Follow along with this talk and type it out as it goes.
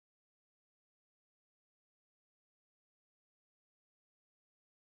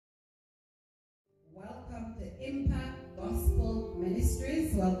welcome to Impact Gospel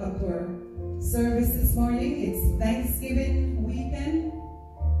Ministries. Welcome to our service this morning. It's Thanksgiving weekend.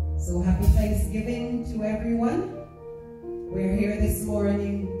 So happy Thanksgiving to everyone. We're here this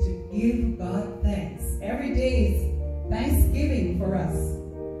morning to give God thanks. Every day is Thanksgiving for us.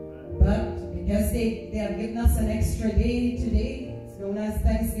 But because they have given us an extra day today, it's known as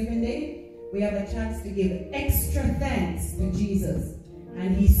Thanksgiving Day, we have a chance to give extra thanks to Jesus.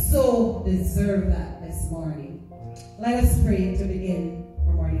 And he so deserved that this morning. Let us pray to begin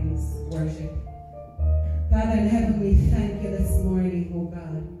our morning's worship. Father in heaven, we thank you this morning, oh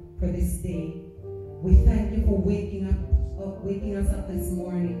God, for this day. We thank you for waking us up this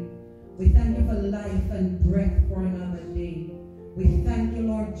morning. We thank you for life and breath for another day. We thank you,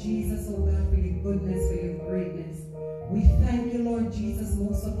 Lord Jesus, oh God, for your goodness, for your greatness. We thank you, Lord Jesus,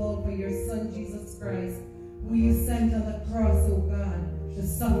 most of all for your Son, Jesus Christ, who you sent on the cross, oh God, to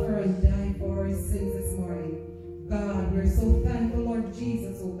suffer and die for our sins this morning. God, we're so thankful, Lord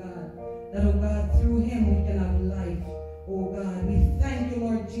Jesus, oh God, that, oh God, through him we can have life. Oh God, we thank you,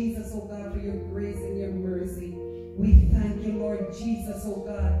 Lord Jesus, oh God, for your grace and your mercy. We thank you, Lord Jesus, oh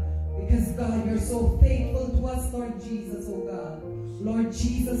God, because God, you're so faithful to us, Lord Jesus, oh God. Lord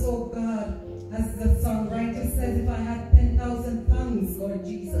Jesus, oh God, as the songwriter says, if I had 10,000 tongues, Lord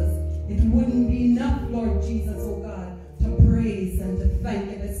Jesus, it wouldn't be enough, Lord Jesus, oh God, to praise and to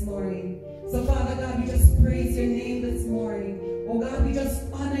thank you this morning. So Father God, we just praise your name this morning. Oh God, we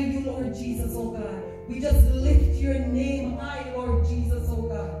just honor you, Lord Jesus, oh God. We just lift your name high, Lord Jesus, oh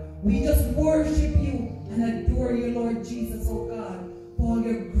God. We just worship you and adore you, Lord Jesus, oh God, for all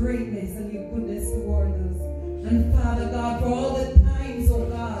your greatness and your goodness toward us. And Father God, for all the times, oh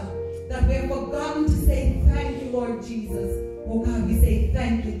God, that we have forgotten to say thank you, Lord Jesus. Oh God, we say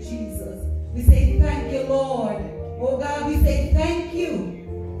thank you, Jesus. We say thank you, Lord. Oh God, we say thank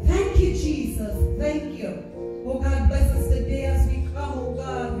you. Thank you, Jesus. Thank you. Oh God, bless us today as we come, oh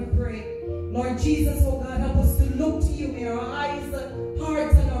God, we pray. Lord Jesus, oh God, help us to look to you. May our eyes,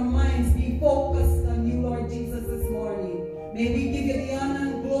 hearts, and our minds be focused on you, Lord Jesus, this morning. May we give you the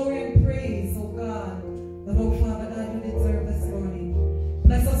honor and glory and praise, oh God, that, oh Father God, you deserve this morning.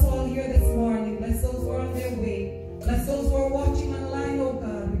 Bless us all here this morning. Bless those who are on their way. Bless those who are watching online, oh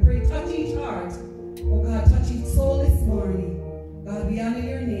God. We pray, touch each heart. Oh God, touch each soul this morning. God, we honor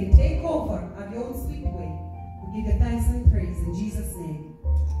your name. Take over. Have your own sweet way. We give you thanks and praise in Jesus' name.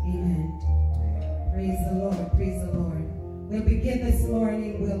 Amen. Praise the Lord. Praise the Lord. We'll begin this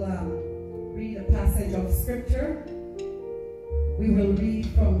morning. We'll read a passage of scripture. We will read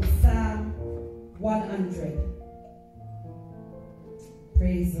from Psalm 100.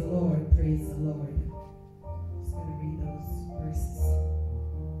 Praise the Lord. Praise the Lord. I'm just going to read those verses.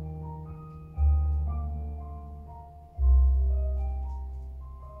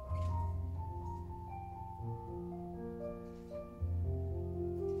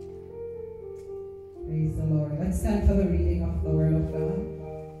 Praise the Lord. Let's stand for the reading of the Word of God.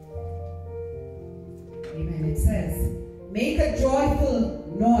 Amen. It says, make a joyful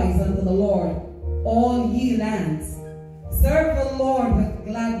noise unto the Lord, all ye lands. Serve the Lord with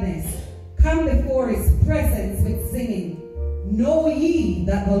gladness. Come before his presence with singing. Know ye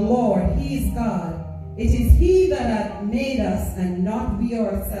that the Lord, he is God. It is he that hath made us, and not we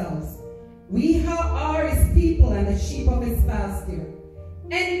ourselves. We are his people and the sheep of his pasture.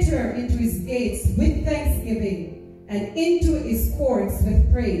 Enter into his gates with thanksgiving, and into his courts with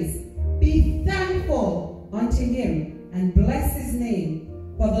praise. Be thankful unto him, and bless his name.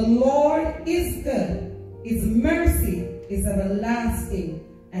 For the Lord is good, his mercy is everlasting,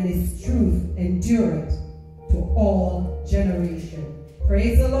 and his truth endureth to all generation.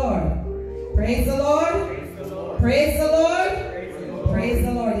 Praise the Lord. Praise the Lord. Praise the Lord. Praise the Lord. Praise the Lord. Praise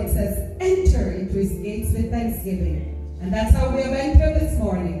the Lord. It says, enter into his gates with thanksgiving. And that's how we have entered this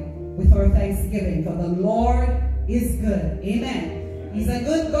morning, with our thanksgiving. For the Lord is good. Amen. He's a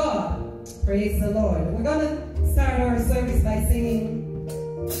good God. Praise the Lord. We're going to start our service by singing,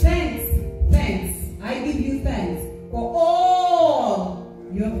 thanks, thanks. I give you thanks for all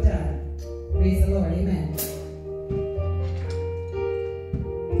you have done. Praise the Lord. Amen.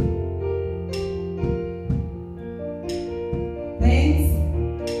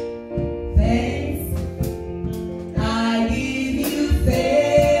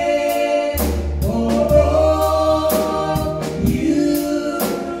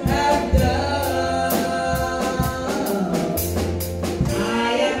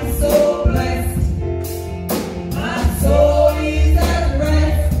 Soul is at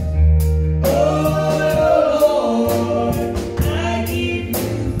rest. Oh,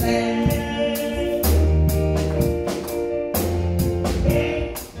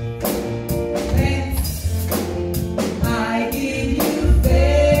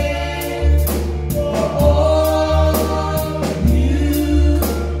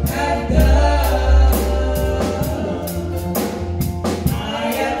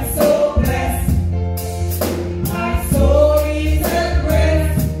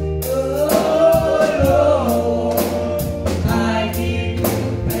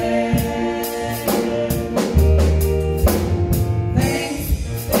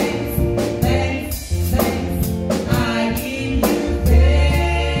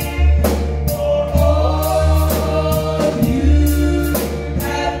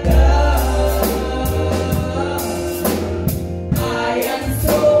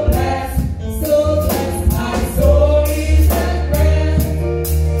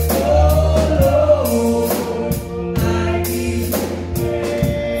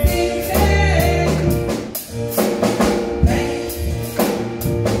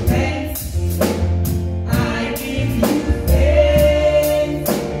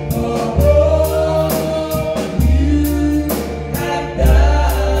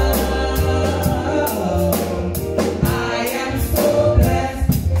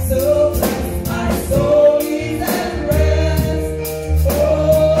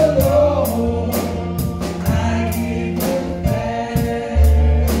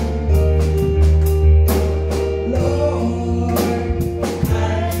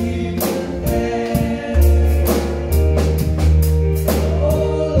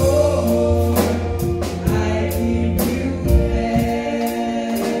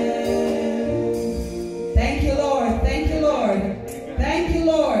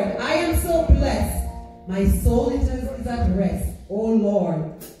 My soul is at rest. Oh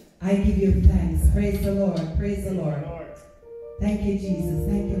Lord, I give you thanks. Praise the Lord. Praise the Lord. Thank you, Jesus.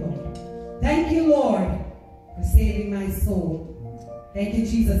 Thank you, Lord. Thank you, Lord, for saving my soul. Thank you,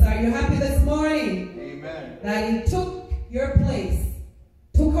 Jesus. Are you happy this morning? Amen. That He took your place,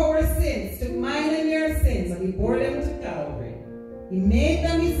 took our sins, took mine and your sins, and He bore them to Calvary. He made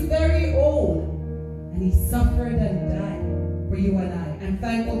them His very own, and He suffered and died for you and I. I'm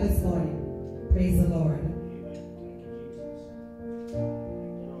thankful this morning. Praise the Lord.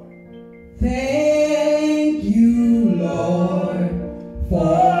 Thank you, Lord,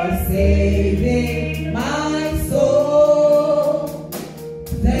 for saving my soul.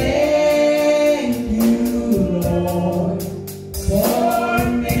 Thank you, Lord, for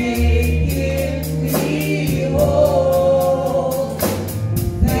making me whole.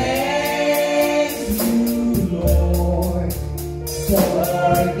 Thank you, Lord,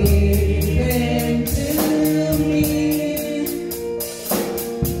 for giving to me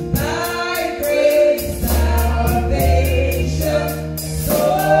thy great salvation, so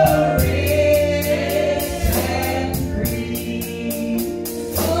rich and free.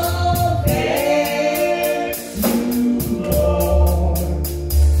 Oh, thank you, Lord,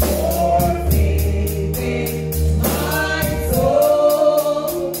 for saving my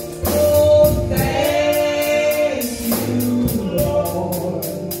soul. Oh, thank you, Lord,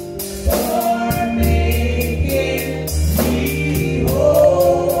 for making me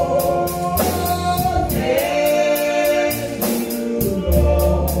whole. Oh, thank you,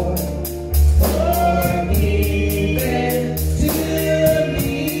 Lord, for giving to me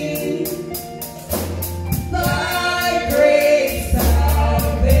thy great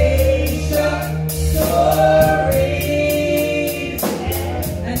salvation, so rich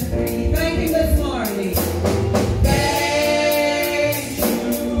and free. Thank you this morning. Thank you,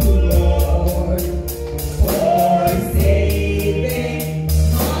 Lord, for saving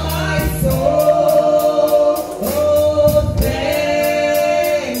my soul. Oh,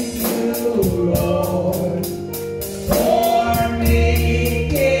 thank you, Lord, for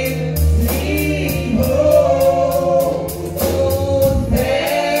making me whole. Oh,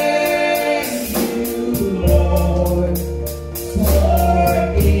 thank you, Lord, for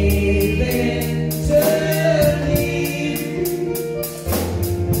giving to me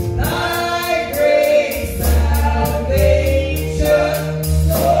thy great salvation,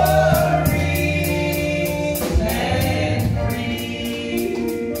 so rich and free.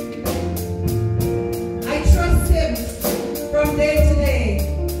 I trust Him from day to day.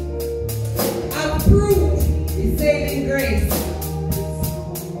 I've proved His saving grace.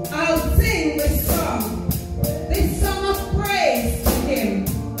 I'll sing this song of praise to Him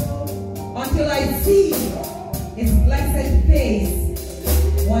until I see His blessed face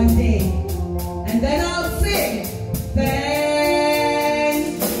one day. And then I'll sing, thank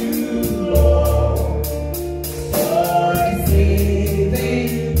you, Lord, for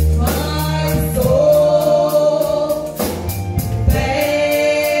saving my soul.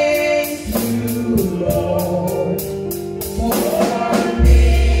 Thank you, Lord, for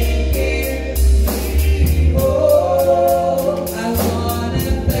making me whole. I wanna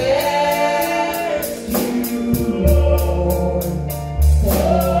thank you, Lord,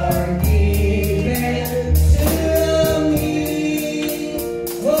 for giving to me,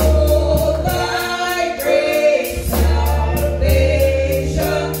 oh, thy great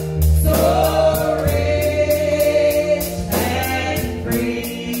salvation, so rich and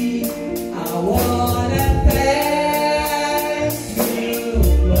free. I wanna thank you,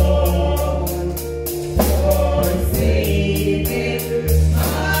 Lord, for saving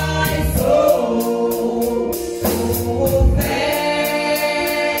my soul. Oh,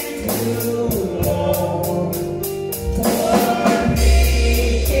 thank you, Lord, for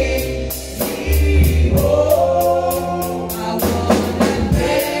making me whole. I wanna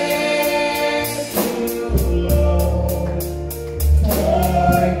thank you, Lord,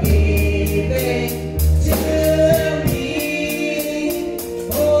 for giving to me,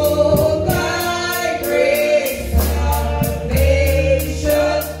 oh, thy great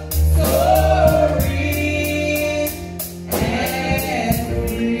salvation, so rich and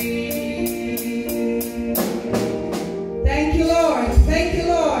free. Thank you, Lord. Thank you,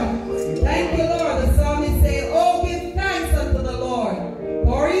 Lord. Thank you, Lord. The psalmist say, oh, give thanks unto the Lord,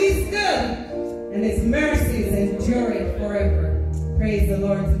 for He is good, and His mercies endure it forever. Praise the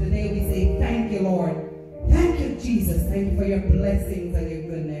Lord. So today we say, thank you, Lord. Thank you, Jesus. Thank you for your blessings and your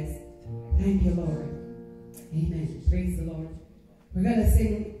goodness. Thank you, Lord. Amen. Praise the Lord. We're going to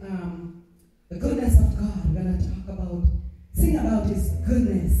sing the goodness of God. We're going to sing about His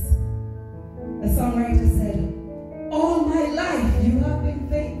goodness. The songwriter said, all my life you have been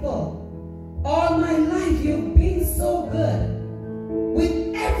faithful. All my life you've been so good.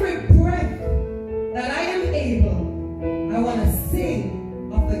 With every breath that I am able, I want to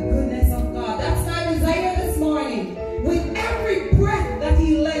sing of the goodness of God. That's my desire this morning. With every breath that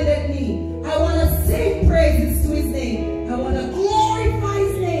he lended me, I want to sing praises to his name. I want to glorify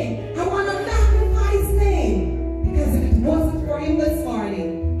his name. I want to magnify his name. Because if it wasn't for him this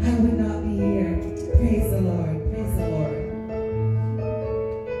morning, I would not be here. Praise the Lord.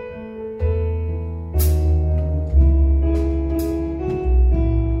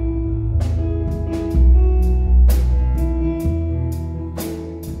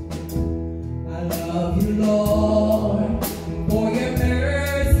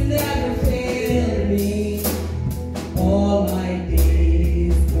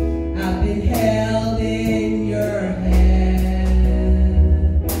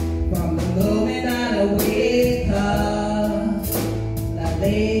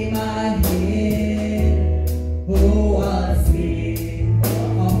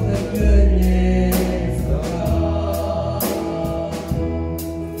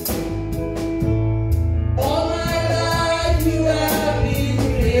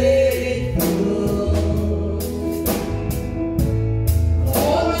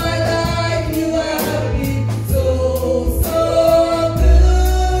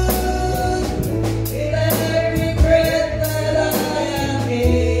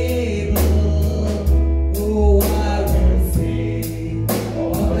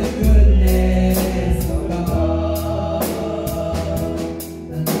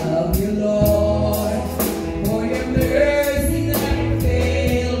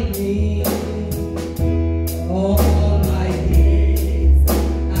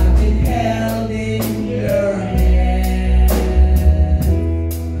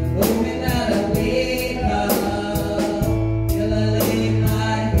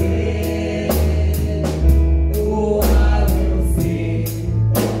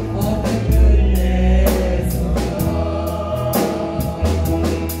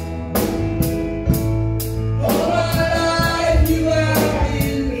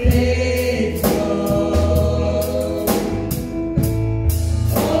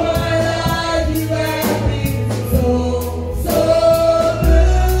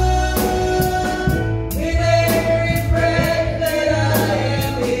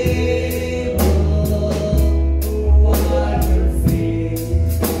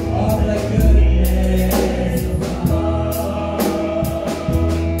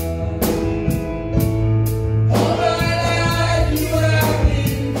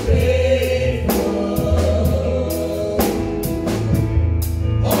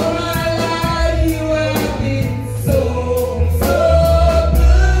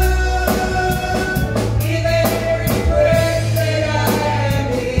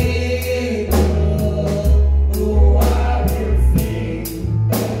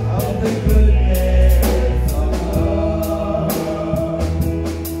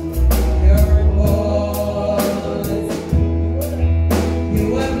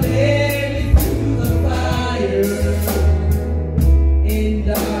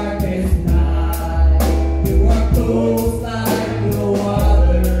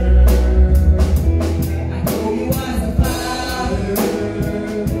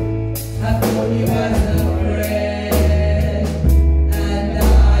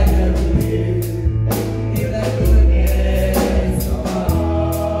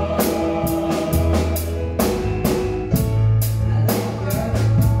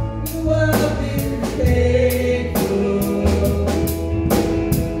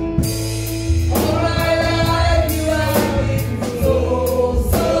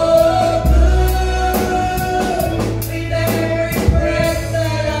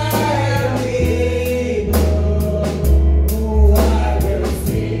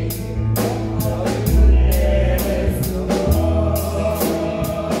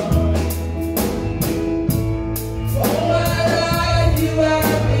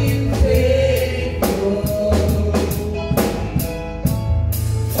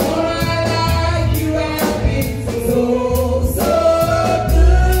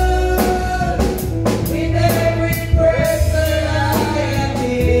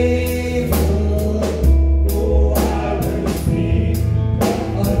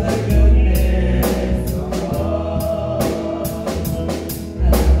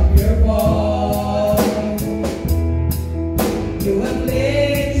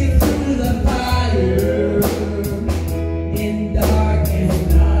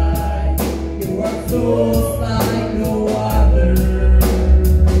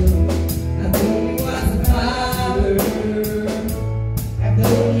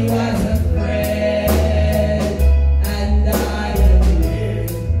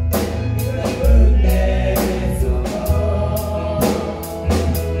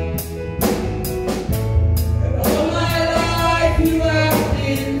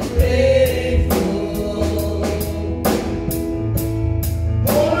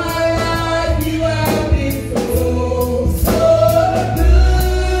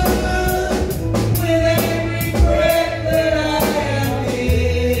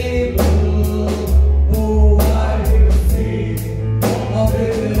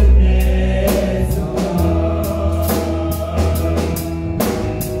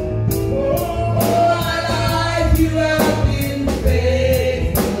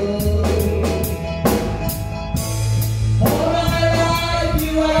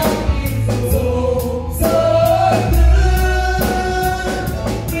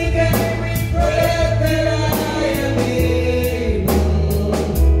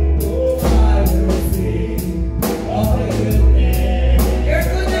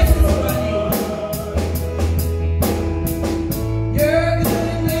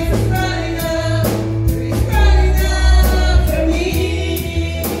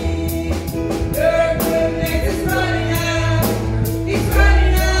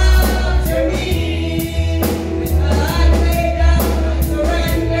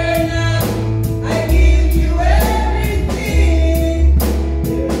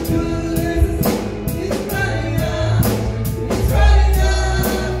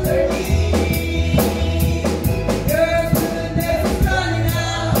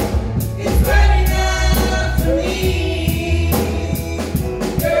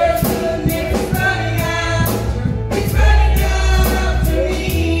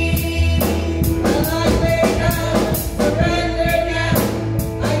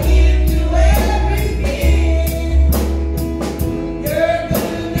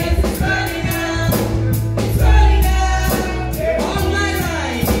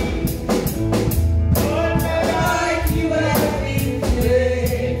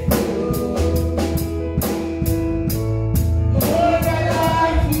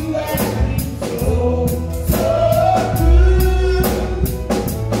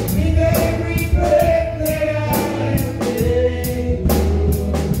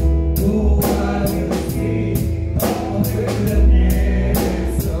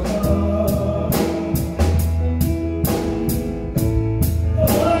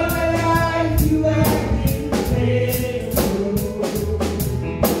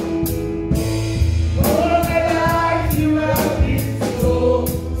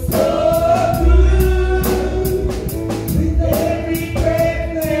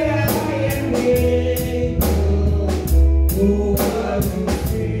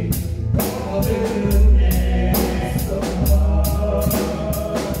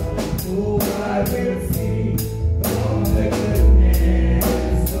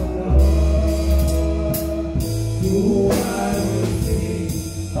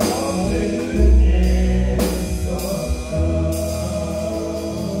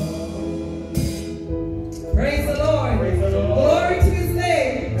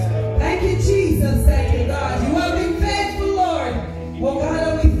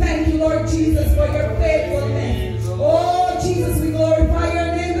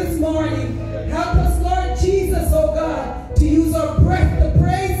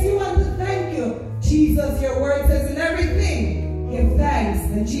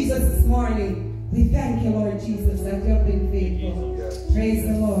 thank you, Lord Jesus, that you have been faithful. Praise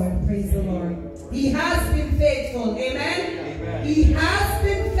the Lord. Praise the Lord. He has been faithful. Amen. Amen. He has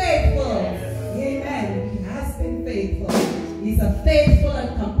been faithful. Amen. He has been faithful. He's a faithful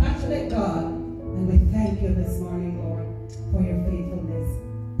and compassionate God. And we thank you this morning, Lord, for your faithfulness.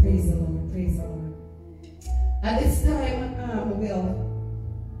 Praise the Lord. Praise the Lord. At this time, we'll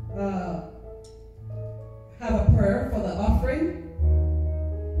have a prayer for the offering.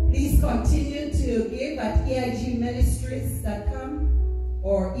 Please continue to give at eigministries.com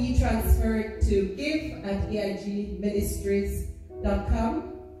or e-transfer it to give at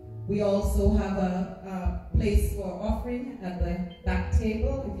eigministries.com. We also have a place for offering at the back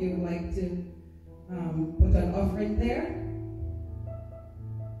table if you would like to put an offering there.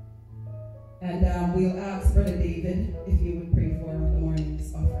 And we'll ask Brother David if you would pray for the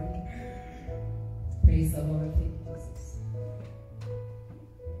morning's offering. Praise the Lord. Thank you, Jesus.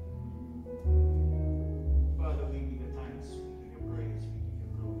 Father, we give you thanks, we give you praise, we give you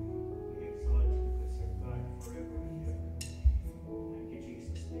glory. We exalt you because you're God forever and ever. Thank you,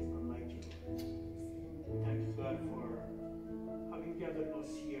 Jesus. There's none like you. We thank you, God, for having gathered us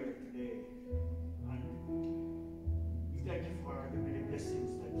here today. And we thank you for the many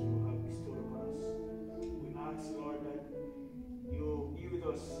blessings that you have bestowed upon us. We ask, Lord, that you be with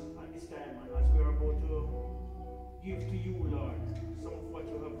us at this time, and as we are about to give to you, Lord, some of what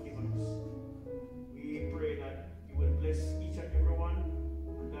you have given us. We pray that you will bless each and every one,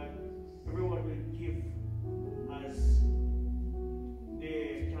 and that everyone will give as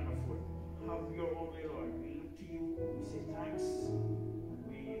they can afford. Have your own way, Lord. We look to you, we say thanks, and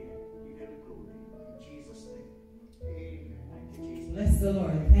we give you the glory. In Jesus' name. Amen. Thank you, Jesus. Bless the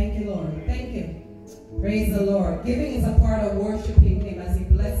Lord. Thank you, Lord. Thank you. Praise the Lord. Giving is a part of worshiping Him. As He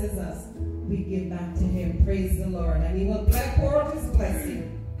blesses us, we give back to Him. Praise the Lord. And He will pour out His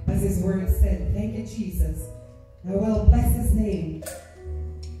blessing, as His word said. Thank you, Jesus. I will bless His name.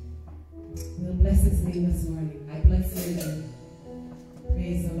 We'll bless His name this morning. I bless your name.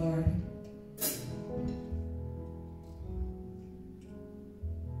 Praise the Lord.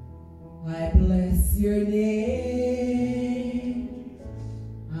 I bless your name.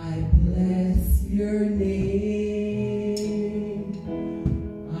 I bless your name.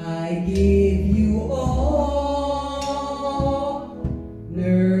 I give you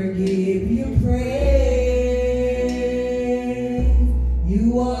honor, give you praise.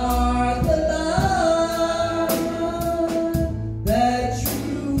 You are the love, the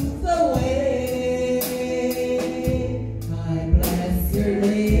truth, the way. I bless your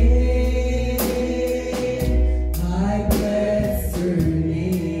name.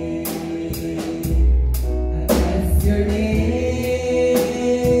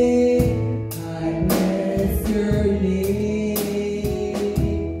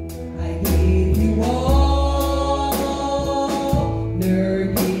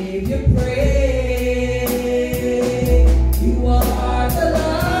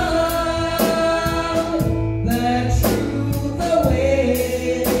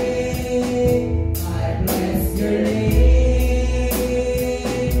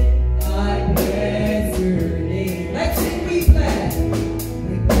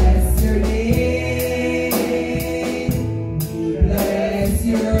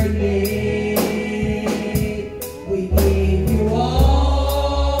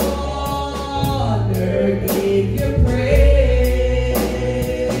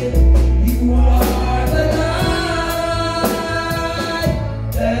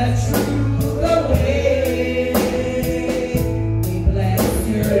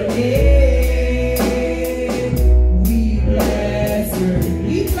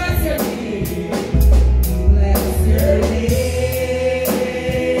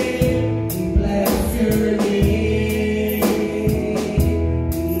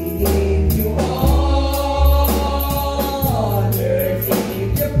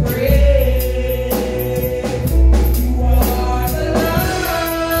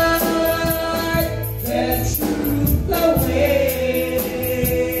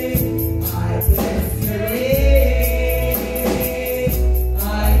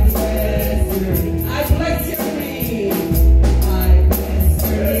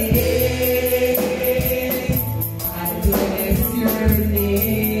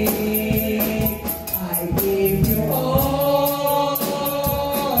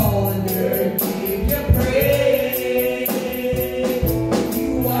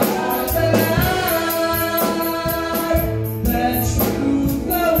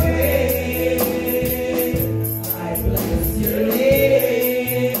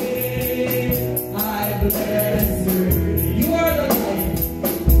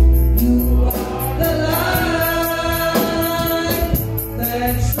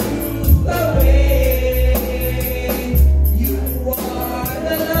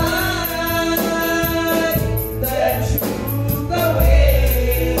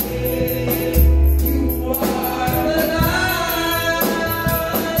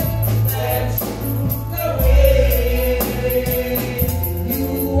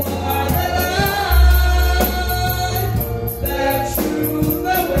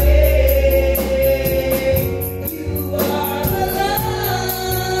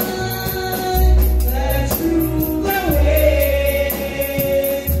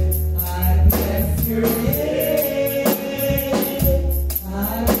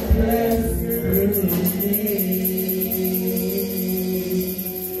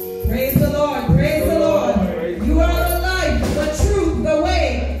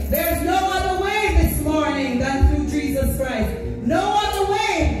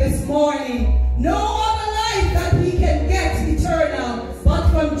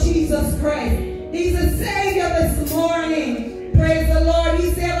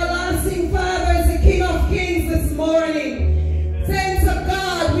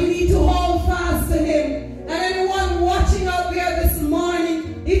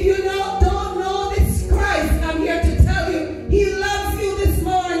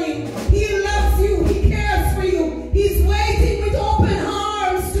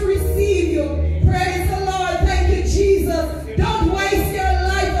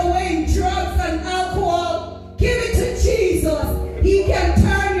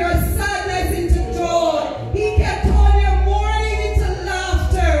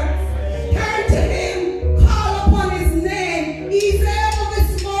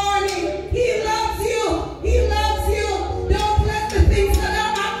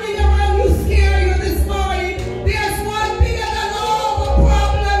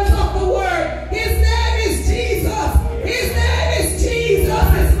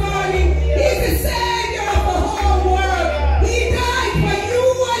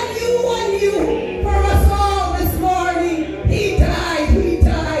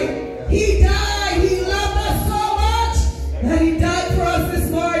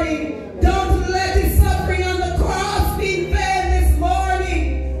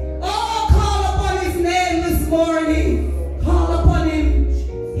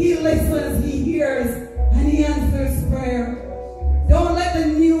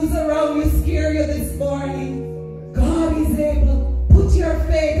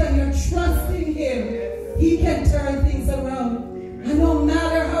 He can turn things around. And no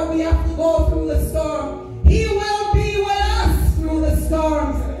matter how we have to go through the storm, He will be with us through the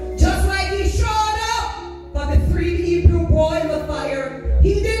storms. Just like He showed up for the 3 Hebrew boys in the fire.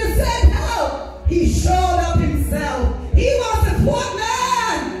 He didn't send help. He showed up Himself. He was the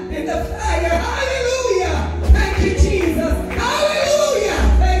footman in the fire. Hallelujah. Thank you, Jesus. Hallelujah.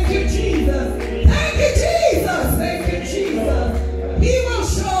 Thank you, Jesus. Thank you, Jesus. Thank you, Jesus. He will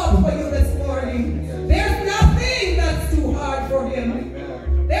show up for you this morning. There's nothing that's too hard for Him.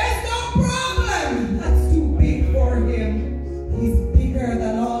 There's no problem that's too big for Him. He's bigger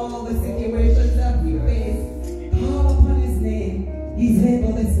than all the situations that we face. Call upon His name. He's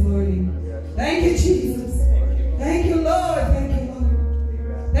able this morning. Thank you, Jesus. Thank you, Lord. Thank you,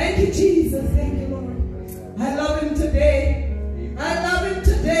 Lord. Thank you, Jesus. Thank you, Lord. I love Him today. I love Him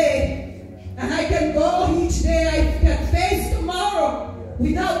today. And I can go each day. I can face tomorrow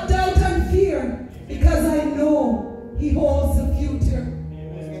without doubt and fear, because I know He holds the future.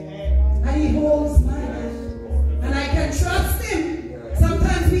 And He holds my hand. And I can trust Him.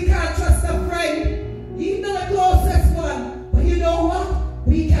 Sometimes we can't trust a friend, even the closest one. But you know what?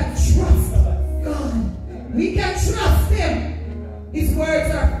 We can trust God. We can trust Him. His words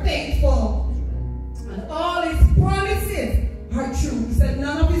are faithful. And all His promises are true. He said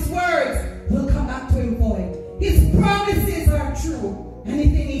none of His words will come back to Him void. His promises are true.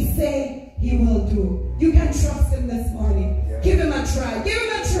 Anything He say, He will do. You can trust Him this morning. Give Him a try. Give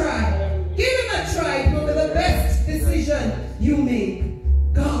Him a try. Give Him a try. It will be the best decision you make.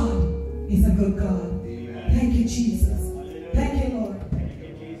 God is a good God. Thank you, Jesus. Thank you, Lord.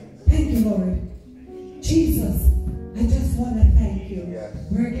 Thank you, Lord. Jesus, I just want to thank you.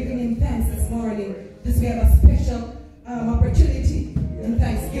 We're giving Him thanks this morning because we have a special opportunity in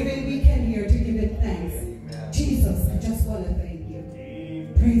Thanksgiving weekend here to give Him thanks. Jesus, I just want to thank you.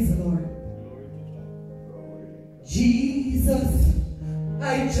 Praise the Lord. Jesus,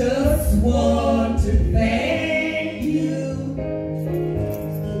 I just want to thank you.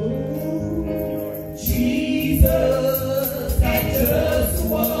 Jesus, I just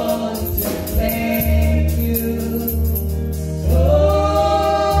want to thank you.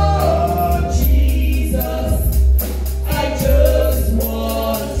 Oh, Jesus, I just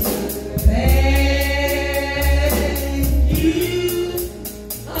want to thank you.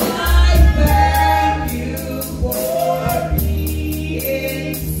 I thank you for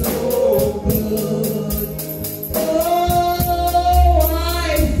being so good.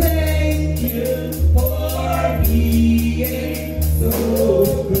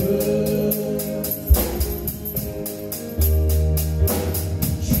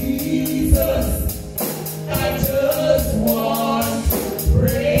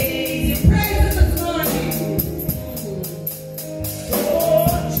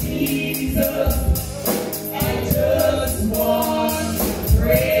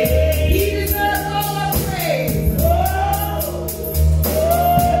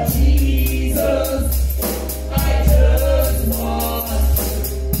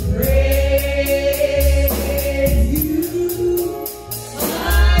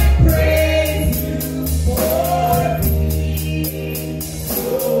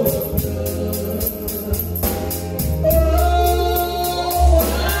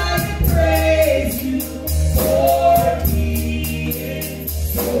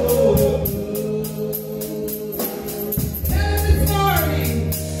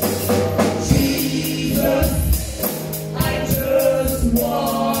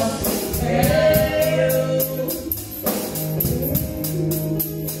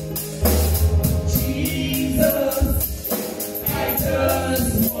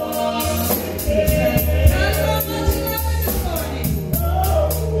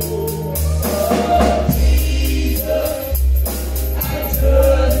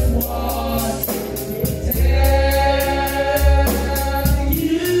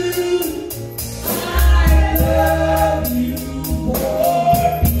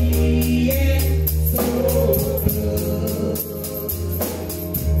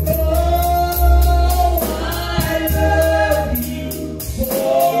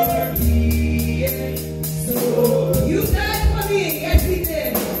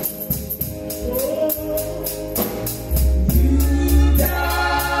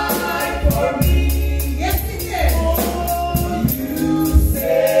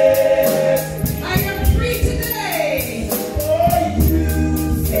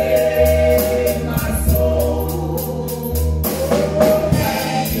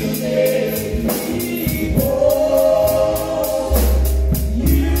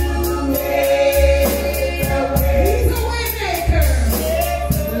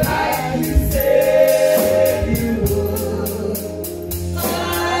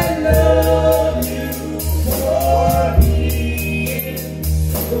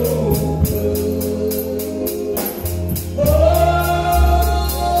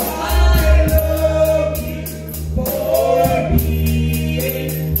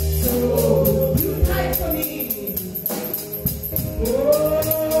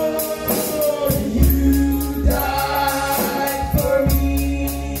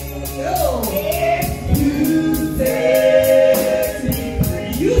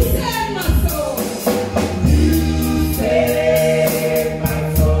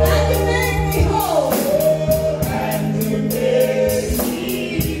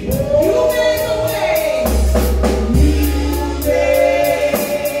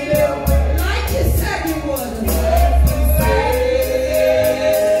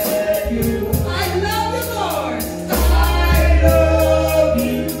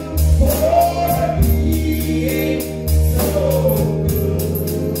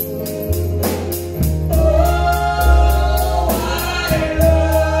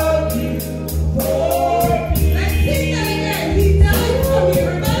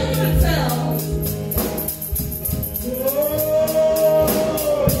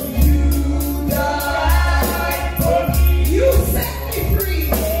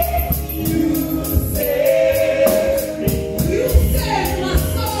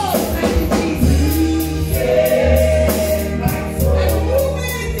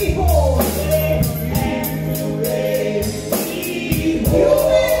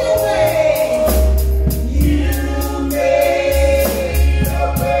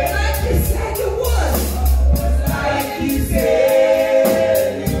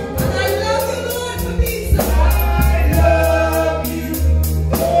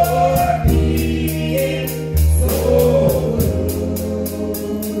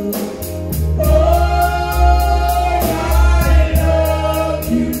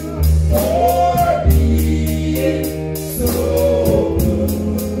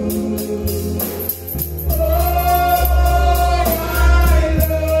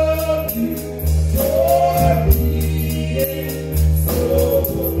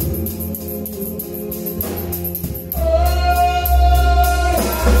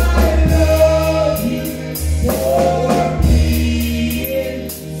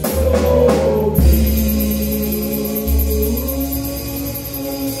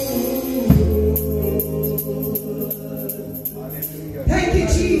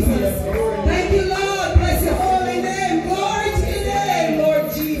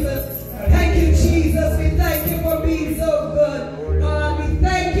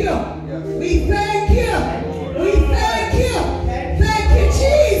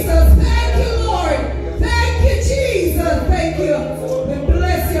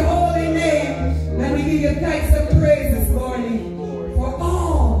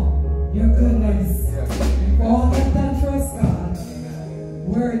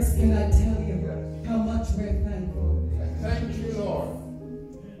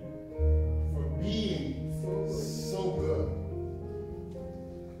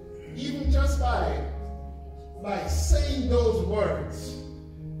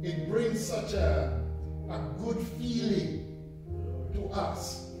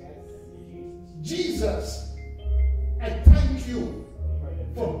 Jesus, I thank you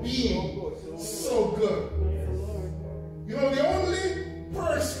for being so good. You know, the only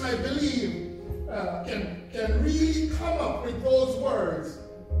person I believe can really come up with those words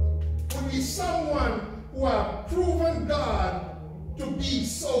would be someone who have proven God to be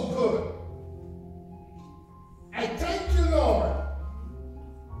so good. I thank you, Lord,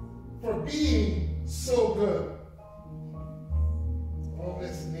 for being so good. Oh,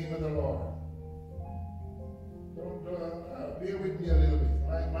 bless the name of the Lord. Bear with me a little bit.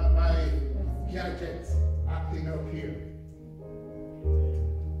 My gadget's acting up here.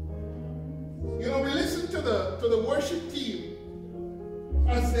 You know, we listened to the worship team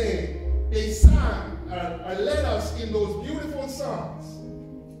as they sang or led us in those beautiful songs.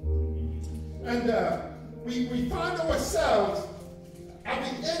 And we found ourselves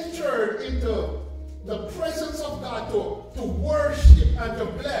having entered into the presence of God to worship and to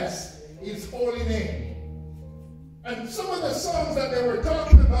bless His holy name. And some of the songs that they were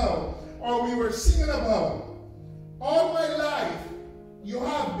talking about, or we were singing about, all my life you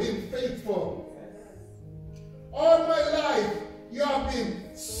have been faithful. All my life you have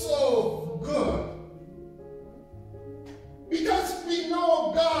been so good. Because we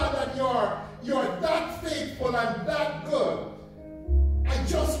know, God, that you're that faithful and that good. I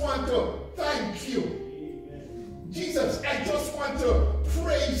just want to thank you. Jesus, I just want to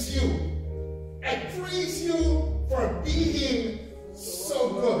praise you. I praise you for being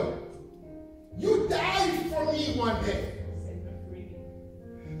so good. You died for me one day.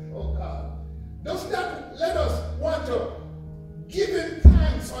 Oh God. Does that let us want to give Him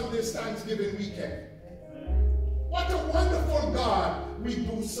thanks on this Thanksgiving weekend? What a wonderful God we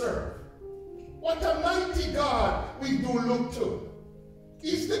do serve. What a mighty God we do look to.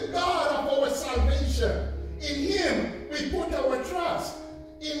 He's the God of our salvation. In Him we put our trust.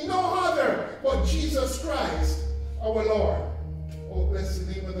 In no other but Jesus Christ, our Lord. Oh, bless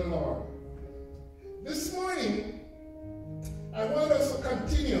the name of the Lord. This morning, I want us to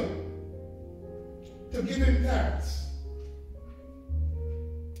continue to give Him thanks.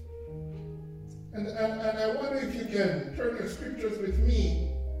 And I wonder if you can turn your scriptures with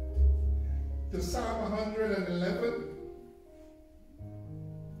me to Psalm 111.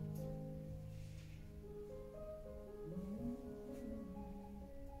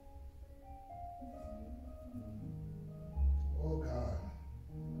 Oh God,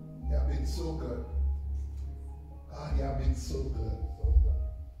 you have been so good. God, you have been so good.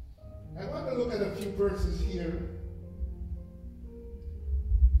 I want to look at a few verses here.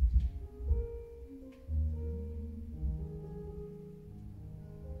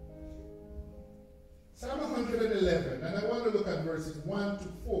 Psalm 111, and I want to look at verses 1 to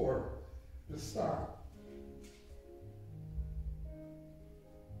 4 to start.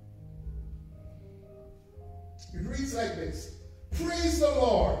 It reads like this. Praise the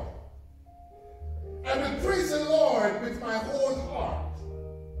Lord. I will praise the Lord with my whole heart.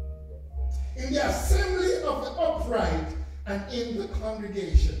 In the assembly of the upright and in the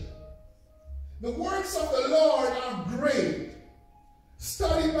congregation. The works of the Lord are great,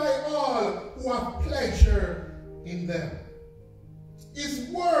 studied by all who have pleasure in them. His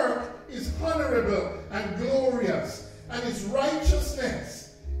work is honorable and glorious, and his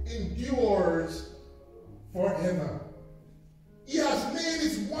righteousness endures forever. He has made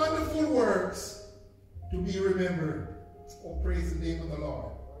his wonderful works to be remembered. Oh, praise the name of the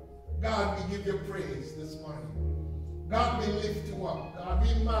Lord. God, we give you praise this morning. God, we lift you up. God,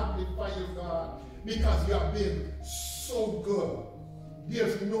 we magnify you, God, because you have been so good.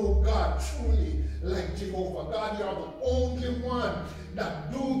 There's no God truly like Jehovah. God, you are the only one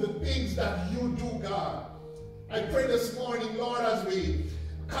that do the things that you do, God. I pray this morning, Lord, as we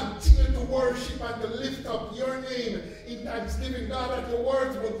continue to worship and to lift up your name in thanksgiving, God, that your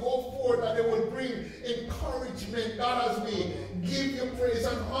words will go forth, that they will bring encouragement, God, as we give you praise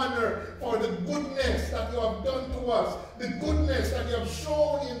and honor for the goodness that you have done to us, the goodness that you have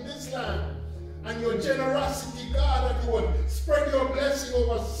shown in this land, and your generosity, God, that you would spread your blessing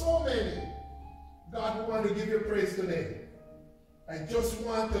over so many. God, we want to give you praise today. I just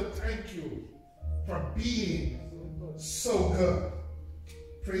want to thank you for being so good.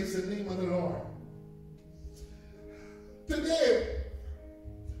 Praise the name of the Lord. Today,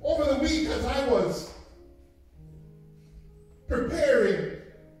 over the week, as I was preparing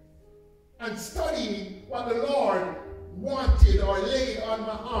and studying what the Lord wanted or laid on my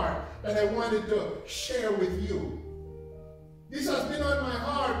heart that I wanted to share with you. This has been on my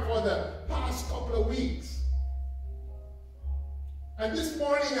heart for the past couple of weeks. And this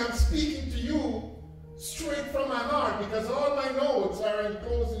morning I'm speaking to you straight from my heart, because all my notes are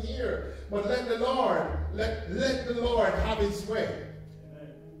enclosed in here. But let the Lord, let the Lord have his way.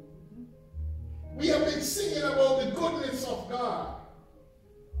 We have been singing about the goodness of God.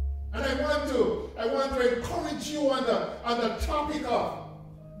 And I want to encourage you on the topic of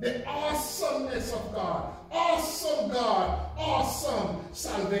the awesomeness of God. Awesome God, awesome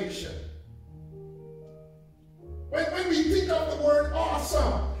salvation. When we think of the word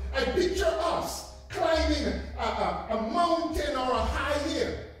awesome, I picture us climbing a mountain or a high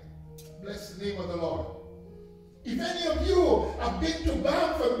hill. Bless the name of the Lord. If any of you have been to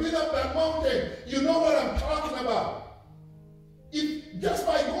Banff and been up that mountain, you know what I'm talking about. If just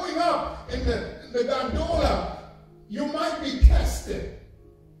by going up in the gondola, you might be tested.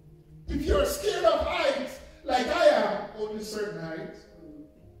 If you're scared of heights, like I am, only certain heights,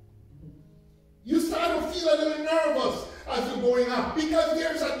 you start to feel a little nervous as you're going up, because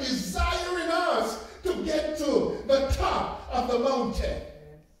there's a desire in us to get to the top of the mountain.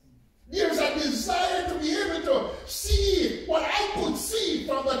 There's a desire to be able to see what I could see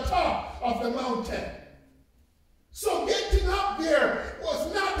from the top of the mountain. So getting up there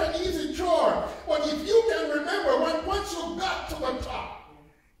was not an easy chore. But if you can remember, once you got to the top,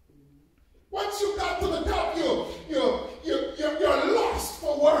 you're lost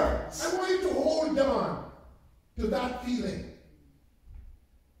for words. I want you to hold on to that feeling.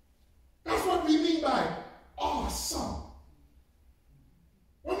 That's what we mean by awesome.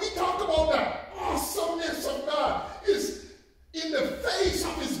 When we talk about the awesomeness of God, is in the face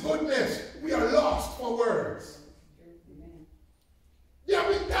of his goodness, we are lost for words. There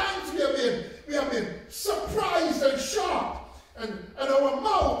have been times we have been surprised and shocked, and our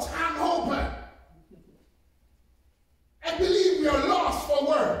mouths hang open. I believe we are lost for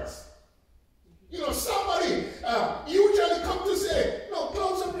words. You know, somebody usually come to say, no,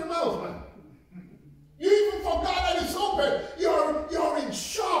 close up your mouth, man. You even forgot that it's open. You're in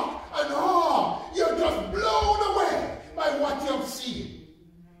shock and awe. You're just blown away by what you've seen.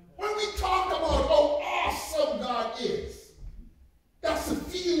 When we talk about how awesome God is, that's the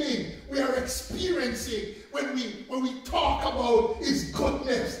feeling we are experiencing when we talk about his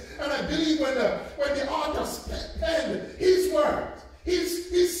goodness. And I believe when the author penned his words,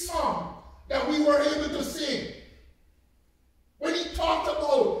 his song that we were able to sing, when he talked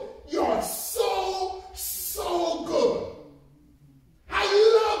about you're so, so good. I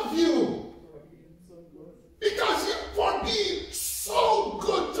love you because you're being so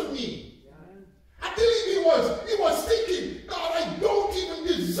good to me. I believe he was thinking, God, I don't even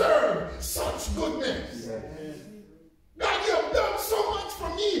deserve such goodness. God, you have done so much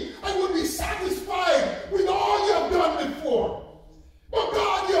for me. I would be satisfied with all you have done before. But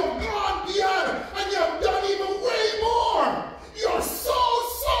God, you have gone beyond, and you have done even way more. You're so,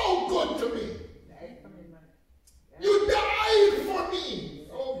 so good to me. You died for me.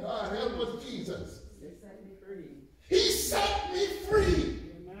 Oh God, help us, Jesus. He set me free.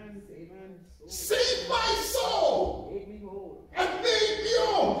 Saved my soul. And made me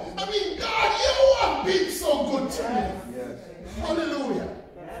whole. I mean, God, you have been so good to me. Hallelujah.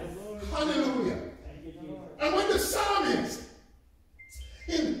 Hallelujah. And when the psalmist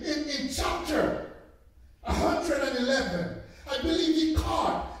in chapter 111, I believe he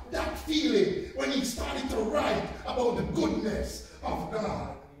caught that feeling when he started to write about the goodness of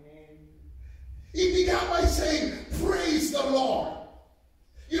God. He began by saying, praise the Lord.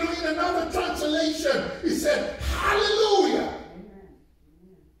 You know, in another translation, he said, hallelujah.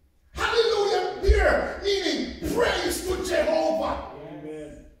 Hallelujah there, meaning praise to Jehovah.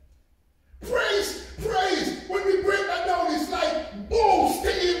 Amen. Praise. When we break that down, it's like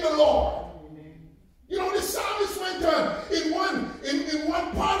boasting in the Lord. Amen. You know, the psalmist went on in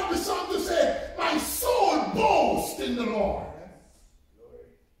one part of the psalm to say, my soul boasts in the Lord.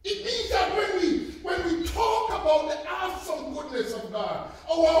 It means that when we talk about the awesome goodness of God,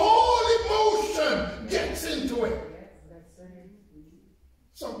 our whole emotion gets into it.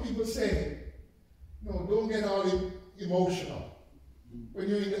 Some people say, no, don't get all emotional. When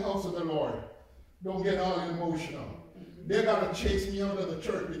you're in the house of the Lord, don't get all emotional. They got to chase me out of the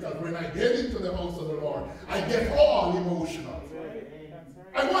church, because when I get into the house of the Lord, I get all emotional.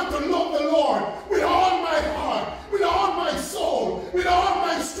 I want to love the Lord with all my heart, with all my soul, with all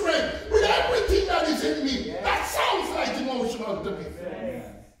my strength, with everything that is in me. That sounds like emotional to me.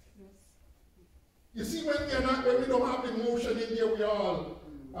 You see, when we don't have emotion in here, we all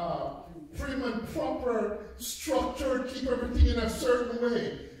prim and proper, structured, keep everything in a certain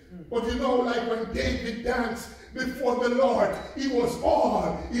way. But you know, like when David danced before the Lord, he was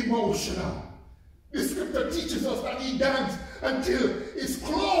all emotional. The scripture teaches us that he danced until his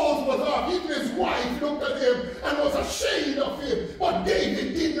clothes was off. Even his wife looked at him and was ashamed of him. But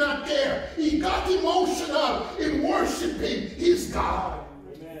David did not care. He got emotional in worshiping his God.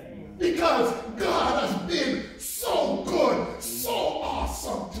 Amen. Because God has been so good, so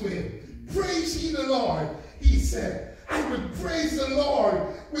awesome to him. Praise ye the Lord. He said, I will praise the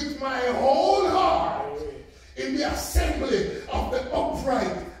Lord with my whole heart in the assembly of the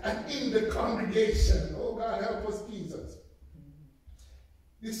upright and in the congregation. Oh God, help us, Jesus.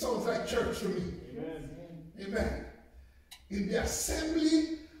 This sounds like church to me. Amen. Amen. In the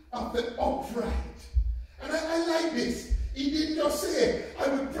assembly of the upright. And I like this. He didn't just say, I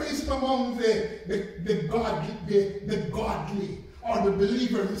will praise him among the godly or the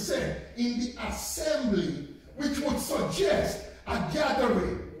believer. He said, in the assembly, which would suggest a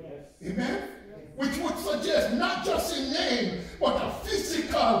gathering. Yes. Amen? Which would suggest not just in name, but a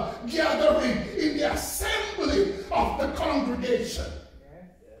physical gathering in the assembly of the congregation.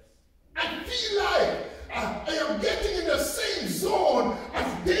 Yes. I feel like I am getting in the same zone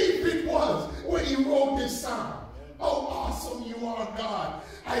as David was when he wrote this psalm. How awesome you are, God.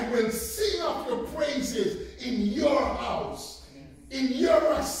 I will sing of your praises in your house, in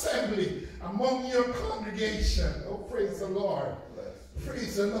your assembly, among your congregation. Oh, praise the Lord.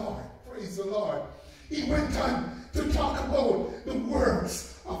 Praise the Lord. Praise the Lord. He went on to talk about the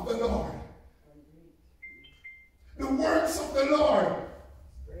works of the Lord. The works of the Lord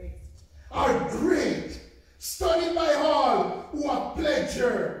are great, studied by all who have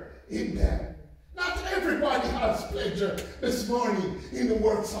pleasure in them. Not everybody has pleasure this morning in the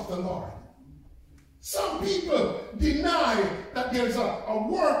works of the Lord. Some people deny that there's a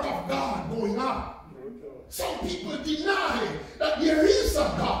work of God going on. Some people deny that there is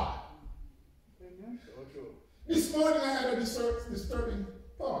a God. This morning I had a disturbing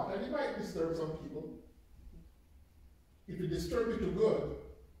thought, and it might disturb some people. If it disturbs you to good,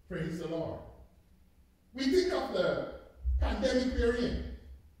 praise the Lord. We think of the pandemic we're in.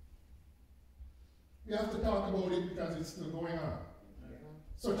 We have to talk about it because it's still going on,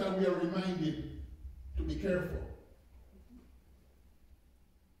 so that we are reminded to be careful.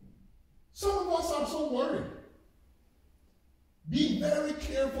 Some of us are so worried. Be very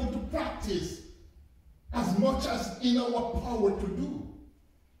careful to practice as much as in our power to do.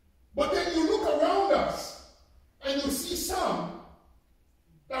 But then you look around us and you see some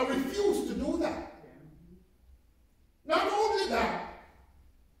that refuse to do that. Not only that,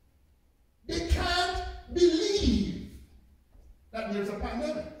 they can't believe that there's a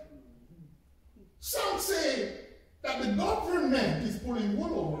pandemic. Some say that the government is pulling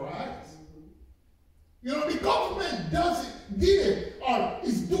wool over our eyes. You know, the government did it or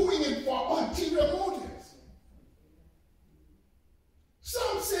is doing it for ulterior motives.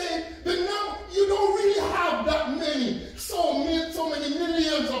 Some say that now you don't really have that many, so many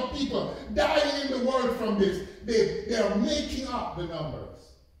millions of people dying in the world from this. They are making up the numbers.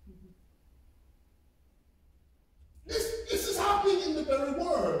 This is happening in the very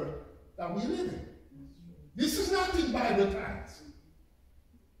world that we live in. This is not in Bible times.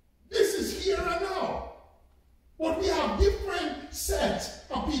 This is here and now. But we have different sets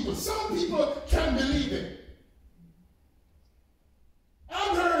of people. Some people can believe it.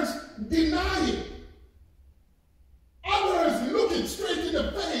 Others deny it. Others look it straight in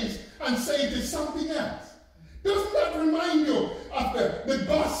the face and say it is something else. Doesn't that remind you of the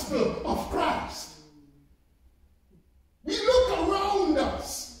gospel of Christ? We look around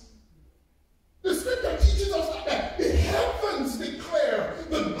us. The scripture teaches us that the heavens declare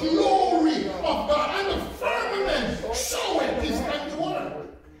the glory of God, and the firmament showeth his handiwork.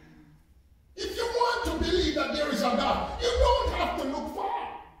 If you want to believe that there is a God, you don't have to look far.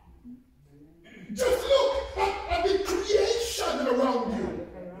 Just look at the creation around you.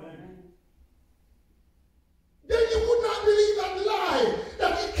 Then you would not believe that lie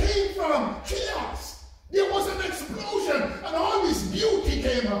that it came from chaos. There was an explosion and all this beauty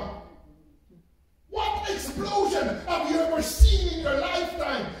came out. What explosion have you ever seen in your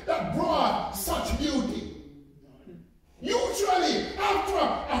lifetime that brought such beauty? Usually after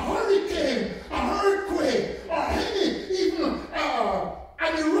a hurricane, a earthquake, or even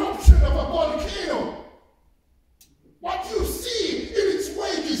an eruption of a volcano, what you see in its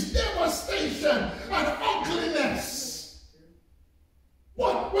wake is devastation and ugliness.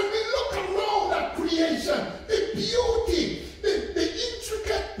 But when we look around at creation, the beauty, the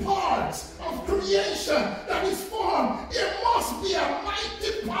intricate parts of creation that is formed, there must be a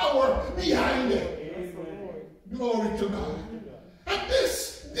mighty power behind it. Glory to God. And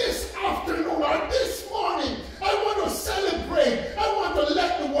this afternoon or this morning, I want to celebrate. I want to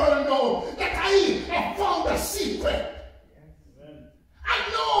let the world know that I have found a secret.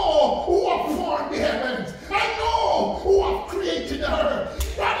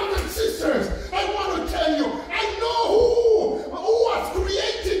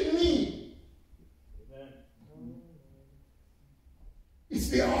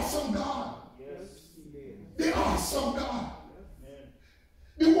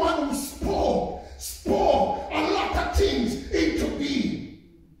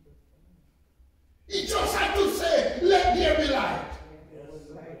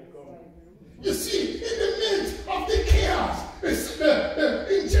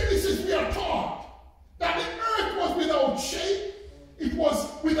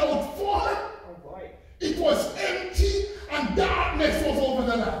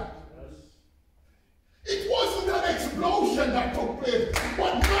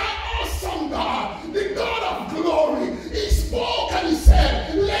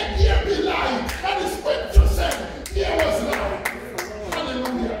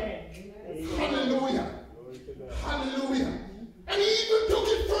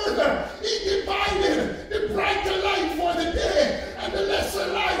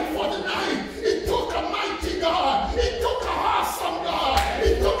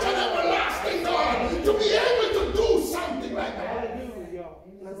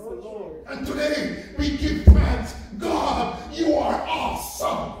 And today we give thanks. God, you are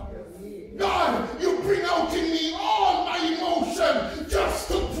awesome. God, you bring out in me all my emotion just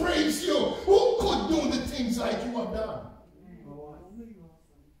to praise you. Who could do the things like you have done?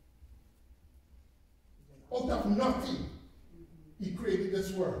 Out of nothing, he created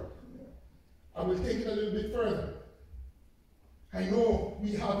this world. I will take it a little bit further. I know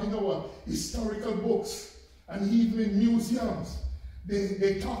we have in our historical books and even in museums,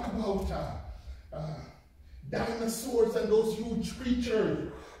 they talk about dinosaurs and those huge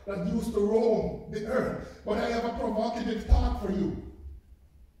creatures that used to roam the earth. But I have a provocative thought for you.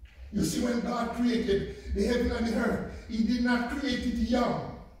 You see, when God created the heaven and the earth, he did not create it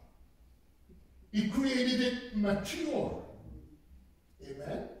young. He created it mature.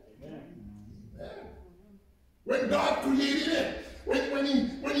 Amen? Amen. Amen. When God created it,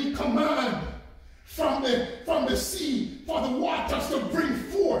 when he commanded from the sea for the waters to bring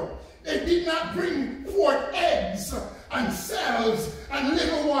forth, they did not bring forth eggs and cells and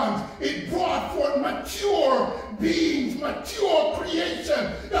little ones. It brought forth mature beings, mature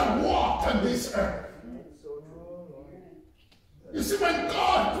creation that walked on this earth. You see, when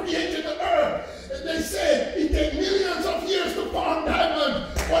God created the earth, they said it takes millions of years to form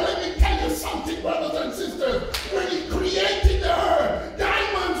diamonds. Well, let me tell you something, brothers and sisters. When he created the earth,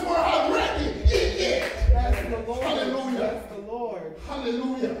 diamonds were already in it. That's the Lord. Hallelujah. That's the Lord.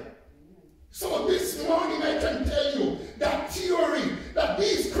 Hallelujah. So this morning I can tell you that theory that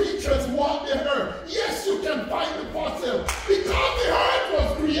these creatures walk the earth. Yes, you can find the fossil because the earth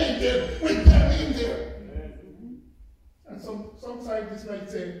was created with them in there. And some scientists might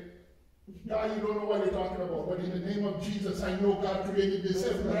say, God, you don't know what you're talking about. But in the name of Jesus, I know God created this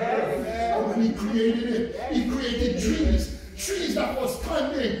heaven and earth. And when he created it, he created trees. Trees that was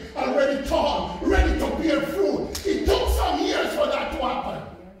standing, already tall, ready to bear fruit. It took some years for that to happen.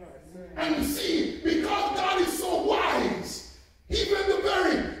 And you see, because God is so wise, even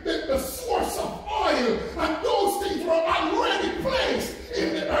the source of oil and those things were already placed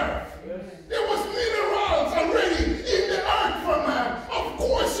in the earth. There was minerals already in the earth for man. Of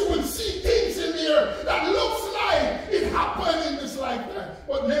course you will see things in there that looks like it happened in this lifetime,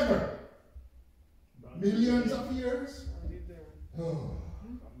 but never. Millions of years? Oh.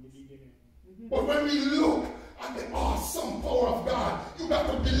 But when we look at the awesome power of God, you got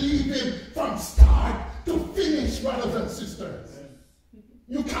to believe him from start to finish, brothers and sisters.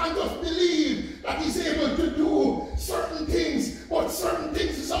 You can't just believe that he's able to do certain things, but certain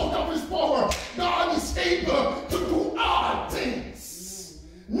things is out of his power. God is able to do all things.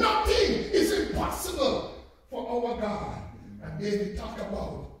 Nothing is impossible for our God. And then we talk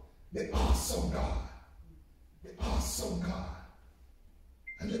about the awesome God. The awesome God.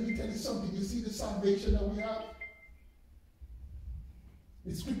 And let me tell you something. You see the salvation that we have?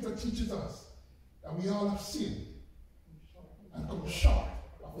 The scripture teaches us that we all have sinned and come short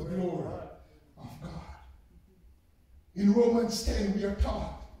of the glory of God. In Romans 10, we are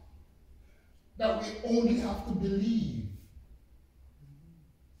taught that we only have to believe,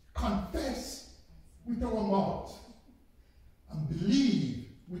 confess with our mouth, and believe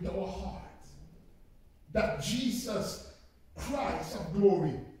with our heart that Jesus Christ of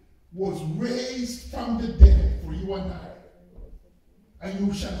glory was raised from the dead for you and I, and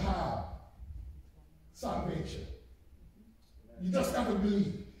you shall have salvation. You just got to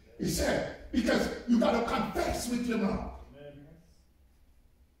believe. He said, because you got to confess with your mouth.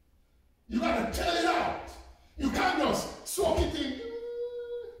 You got to tell it out. You can't just soak it in.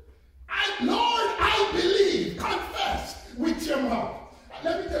 Lord, I believe. Confess with your mouth.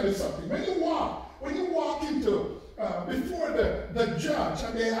 Let me tell you something. When you walk into before the judge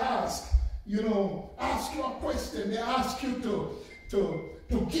and they ask you a question, they ask you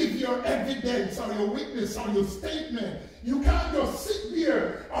to give your evidence or your witness or your statement. You can't just sit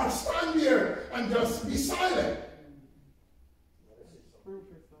there or stand there and just be silent.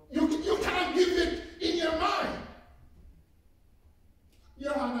 You can't give it in your mind.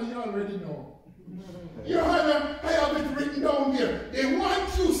 Your Honor, you already know. Your Honor, I have it written down there. They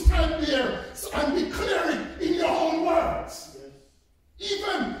want you stand there and declare it in your own words.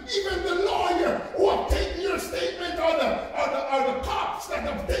 Even the lawyer who have taken your statement or the cops that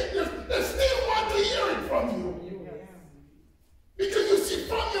have taken yours, they still want to hear it from you. Because you see,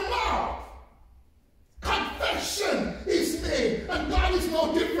 from your mouth, confession is made, and God is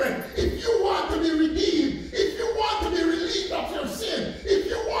no different. If you want to be redeemed, if you want to be relieved of your sin, if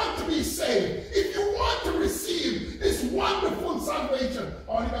you want to be saved, if you want to receive this wonderful salvation,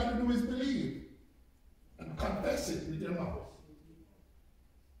 all you got to do is believe and confess it with your mouth.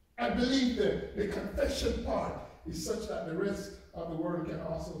 I believe that the confession part is such that the rest of the world can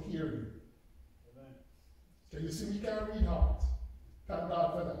also hear you. Amen. Can you see we can't read hearts? Thank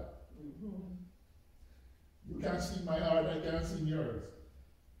God for that. You can't see my heart, I can't see yours.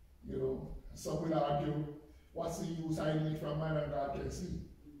 You know, some will argue, what's the use hiding it from mine and God can see?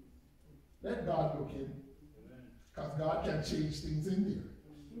 Let God look in. Because God can change things in there.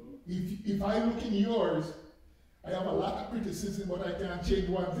 If I look in yours, I have a lot of criticism, but I can't change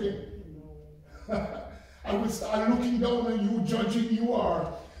one thing. I will start looking down on you, judging you,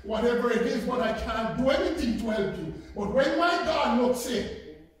 or whatever it is, but I can't do anything to help you. But when my God looks in,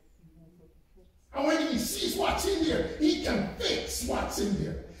 and when he sees what's in there, he can fix what's in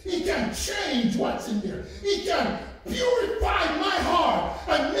there. He can change what's in there. He can purify my heart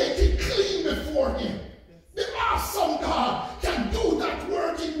and make it clean before him. The awesome God can do that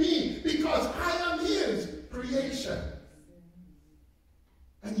work in me because I am his creation.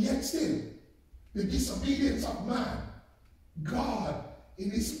 And yet still, the disobedience of man, God in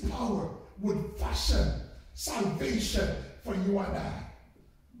his power would fashion salvation for you and I.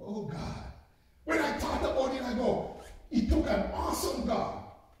 Oh God. When I thought about it, I go, it took an awesome God.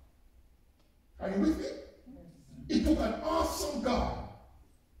 Are you with me? It took an awesome God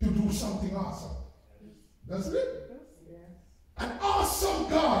to do something awesome. Doesn't it? An awesome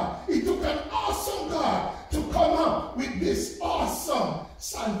God. It took an awesome God to come up with this awesome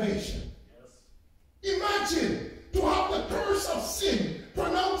salvation. Imagine to have the curse of sin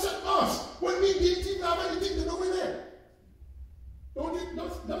pronounced on us when we didn't even have anything to do with it.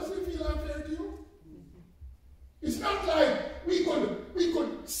 Doesn't it feel unfair to you? It's not like we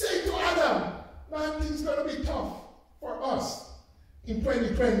could say to Adam, man, things are going to be tough for us in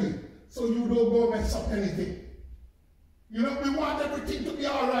 2020, so you don't go mess up anything. You know, we want everything to be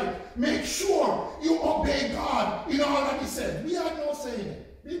all right. Make sure you obey God in all that he said. We had no say in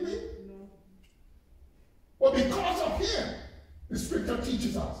it, did we? No. But because of him, the scripture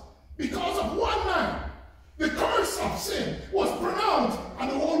teaches us, because of one man, the curse of sin was pronounced on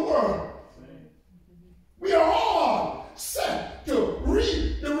the whole world. We are all set to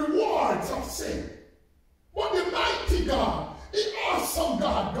reap the rewards of sin. But the mighty God, the awesome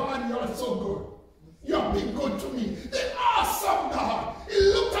God, God, you are so good. You have been good to me. The awesome God, he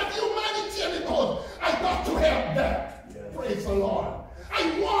looked at humanity and he goes, I got to help them. Yes. Praise the Lord.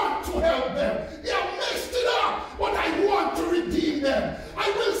 I want to help them. They have messed it up, but I want to redeem them.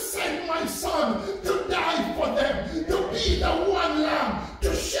 I will send my son to die for them, to be the one lamb,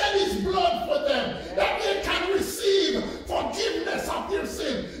 to shed his blood for them, that they can receive forgiveness of their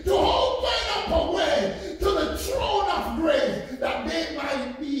sin, to open up a way to the throne of grace, that they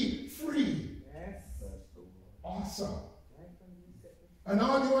might be free. Yes. Awesome. And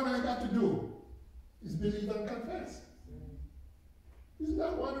all you and I got to do is believe and confess. Isn't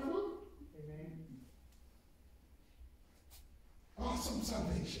that wonderful? Amen. Awesome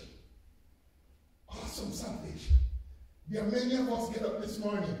salvation. Awesome salvation. There are many of us get up this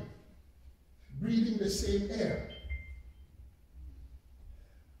morning breathing the same air.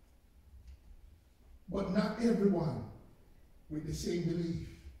 But not everyone with the same belief.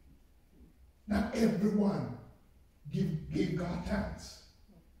 Not everyone gave God thanks.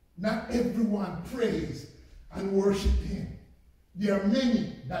 Not everyone praised and worshiped him. There are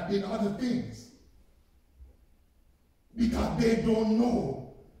many that did other things because they don't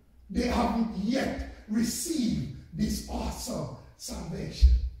know. They haven't yet received this awesome salvation.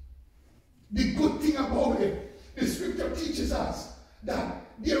 The good thing about it, the scripture teaches us that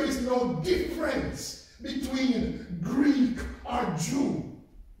there is no difference between Greek or Jew.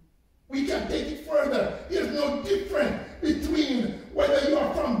 We can take it further. There's no difference between whether you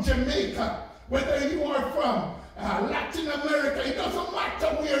are from Jamaica, whether you are from Latin America. It doesn't matter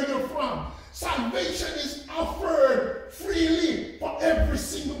where you're from. Salvation is offered freely for every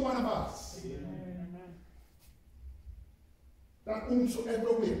single one of us. Amen. That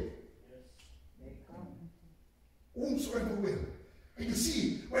whomsoever will. Whomsoever will. And you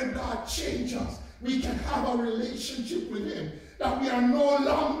see, when God changes us, we can have a relationship with him, that we are no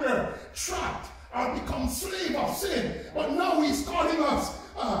longer trapped or become slave of sin, but now he's calling us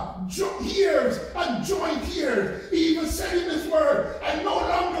ears and joint ears. He even said in his word, I no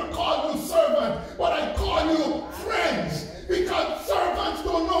longer call you servant, but I call you friends, because servants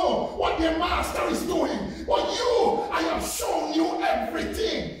don't know what their master is doing. But you, I have shown you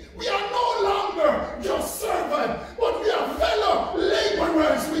everything. We are no longer your servant, but we are fellow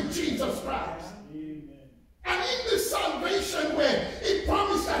laborers with Jesus Christ. Amen. And in this salvation way, he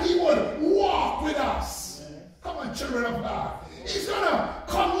promised that he would walk with us. Amen. Come on, children of God. He's going to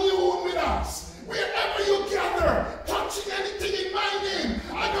commune with us. Wherever you gather, touching anything in my name,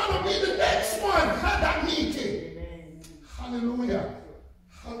 I'm going to be the next one at that meeting. Amen. Hallelujah.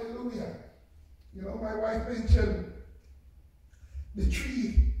 wife mentioned the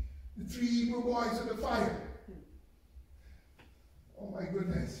three Hebrew boys in the fire. Oh my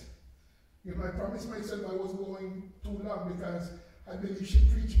goodness. You know, I promised myself I wasn't going too long because I believe she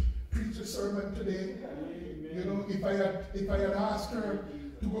preached a sermon today. Amen. You know, if I had asked her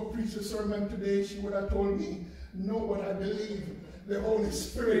to go preach a sermon today, she would have told me, no, but I believe the Holy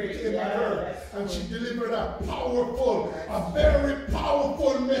Spirit came at her and she delivered a very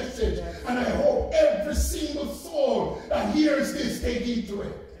powerful message. And I hope every single soul that hears this take heed to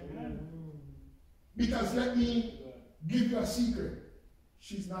it. Amen. Because let me give you a secret.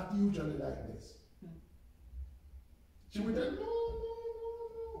 She's not usually like this. She would tell,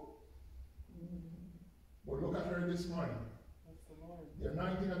 no. But look at her this morning. The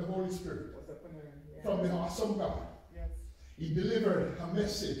anointing of the Holy Spirit from the awesome God. Yes. He delivered a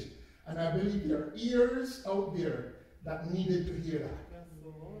message, and I believe there are ears out there that needed to hear that. Yes,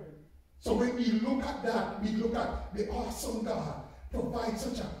 Lord. So when we look at that, we look at the awesome God provides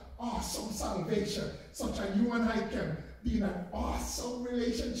such an awesome salvation, such a you and I can be in an awesome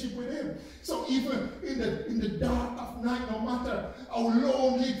relationship with him. So even in the dark of night, no matter how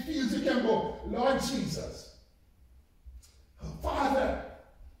lonely it feels, you can go, Lord Jesus, Father,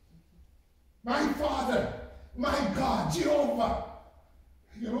 my God, Jehovah.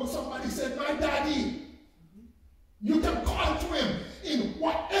 You know, somebody said, my daddy. You can call to him in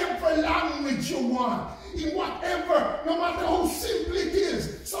whatever language you want, in whatever, no matter how simple it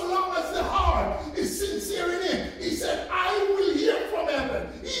is, so long as the heart is sincere in him. He said, I will hear from heaven.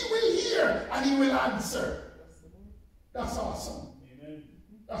 He will hear and he will answer. That's awesome. Amen.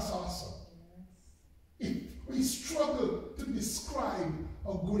 That's awesome. If we struggle to describe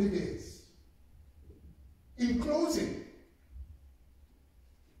how good it is. In closing,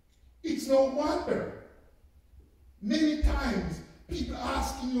 it's no wonder many times people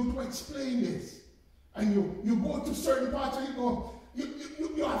asking you to explain this, and you go to certain parts and you go,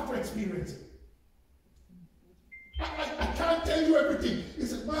 you have to experience it. I can't tell you everything. You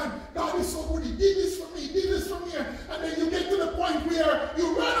say, man, God is so good. He did this for me, he did this for me. And then you get to the point where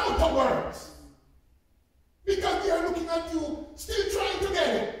you run out of words. Because they are looking at you, still trying to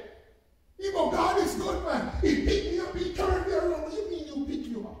get it. You go, God is good, man. He picked me up, he turned me around. What do you mean you pick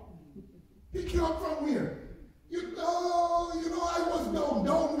you up? Pick you up from where? I was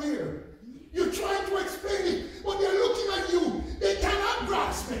down where? You're trying to explain it, but they're looking at you. They cannot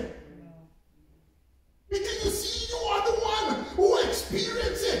grasp it. Because you see, you are the one who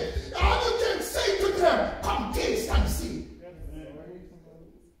experienced it. All you can say to them, come taste and see.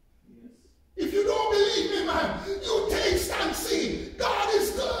 If you don't believe me, man, you taste and see. God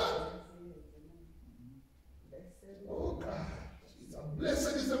is good. Oh, God.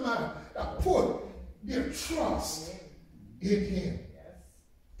 Blessed is the man that put their trust in him.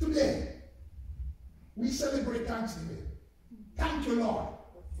 Today, we celebrate Thanksgiving. Thank you, Lord.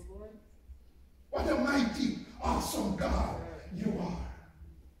 What a mighty, awesome God you are.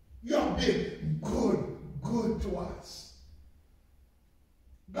 You have been good to us.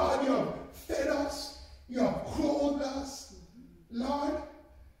 God, you have fed us. You have clothed us. Lord,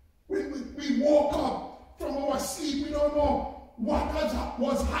 when we woke up from our sleep, we don't know what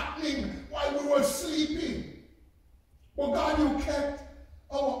was happening while we were sleeping. But God, you kept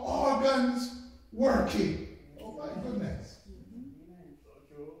our organs working. Oh my goodness.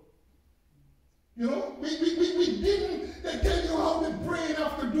 You know, we didn't tell you how the brain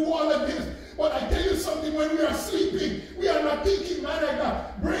have to do all of this. But I tell you something, when we are sleeping, we are not thinking, man, I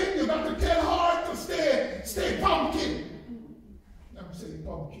got brain, you got to tell heart to stay pumpkin. I'm saying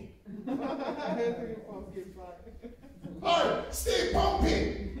pumpkin. Heart, stay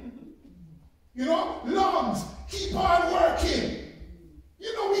pumping. You know, lungs, keep on working.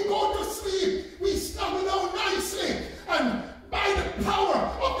 You know, we go to sleep, we snuggle down nicely, and by the power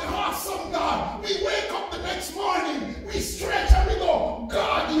of the awesome God, we wake up the next morning, we stretch and we go,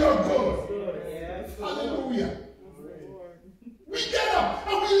 God, you're good. Yes. Hallelujah. We get up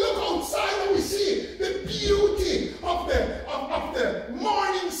and we look outside and we see the beauty of the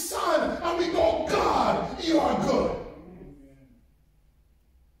morning sun, and we go, God, you are good.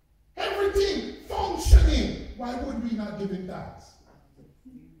 Everything functioning. Why would we not give him thanks?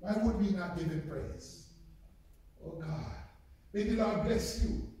 Why would we not give him praise? Oh God. May the Lord bless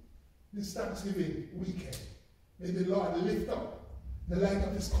you this Thanksgiving weekend. May the Lord lift up the light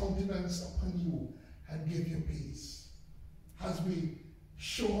of his countenance upon you and give you peace. As we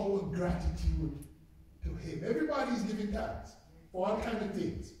show our gratitude to him. Everybody is giving thanks for all kinds of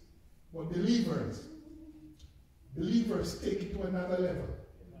things. But believers take it to another level.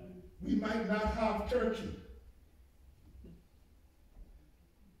 We might not have turkey.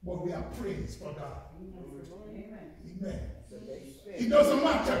 but we have praise for God. Amen. Amen. It doesn't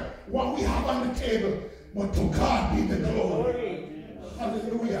matter what we have on the table, but to God be the glory.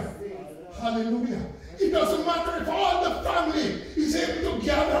 Hallelujah. Hallelujah. It doesn't matter if all the family is able to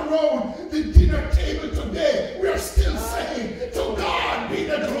gather around the dinner table today. We are still saying, to God be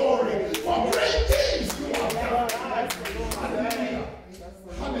the glory for great things you have done. Hallelujah.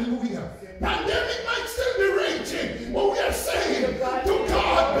 Hallelujah. Pandemic might still be raging, but we are saying, to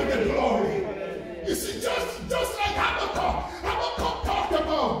God be the glory. You see, just like Habakkuk talked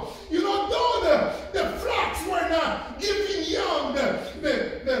about, you know, though the flocks were not giving young, the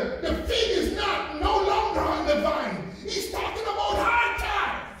fig is no longer on the vine. He's talking about hard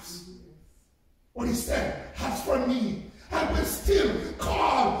times. But he said, as for me, I will still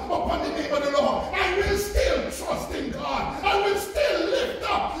call upon the name of the Lord. I will still trust in God. I will still lift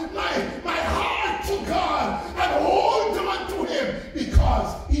up my heart to God and hold on to him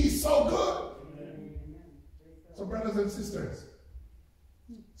because he's so good. So brothers and sisters,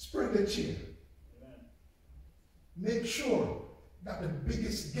 spread the cheer. Make sure that the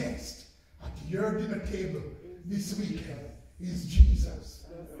biggest guest at your dinner table this weekend is Jesus.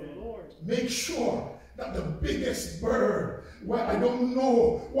 Make sure that the biggest bird, well, I don't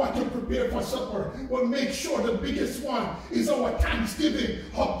know what to prepare for supper, but make sure the biggest one is our thanksgiving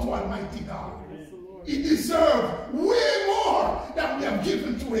up to Almighty God. He deserves way more than we have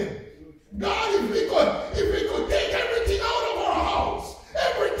given to him. God, if we could take everything out of our house,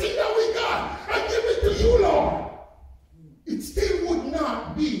 everything that we got, and give it to you, Lord, it still would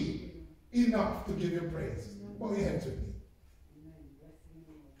not be enough to give you praise. Bow your heads with me.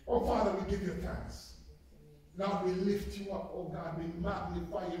 Oh, Father, we give you thanks. God, we lift you up. Oh, God, we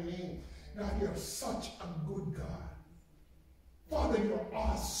magnify your name. God, you're such a good God. Father, you're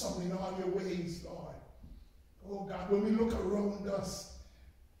awesome in all your ways, Lord. Oh, God, when we look around us,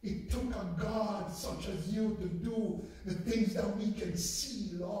 it took a God such as you to do the things that we can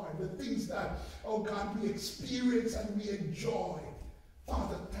see, Lord. The things that, oh God, we experience and we enjoy.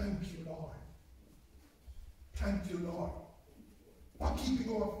 Father, thank you, Lord. Thank you, Lord, for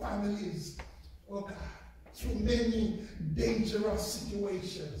keeping our families, oh God, through many dangerous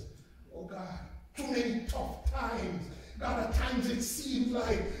situations. Oh God, through many tough times. God, at times it seemed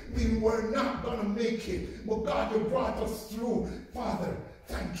like we were not going to make it. But God, you brought us through. Father,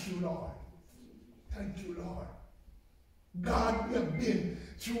 thank you, Lord. Thank you, Lord. God, we have been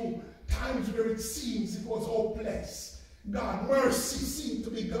through times where it seems it was hopeless. God, mercy seemed to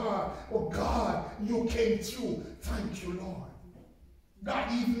be God. Oh God, you came through. Thank you, Lord.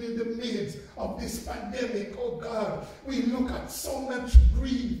 God, even in the midst of this pandemic, oh God, we look at so much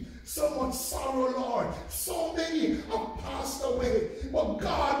grief, so much sorrow, Lord. So many have passed away. But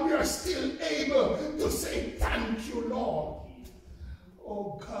God, we are still able to say thank you, Lord.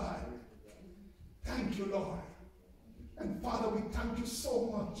 Oh God, thank you, Lord. And Father, we thank you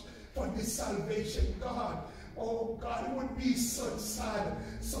so much for this salvation, God. Oh God, it would be such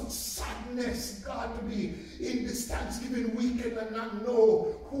sadness, God, to be in this Thanksgiving weekend and not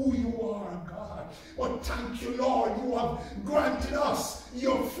know who you are, God. But thank you, Lord, you have granted us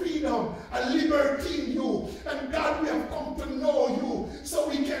your freedom and liberty in you. And God, we have come to know you so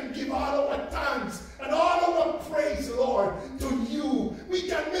we can give all our thanks and all our praise, Lord, to you. We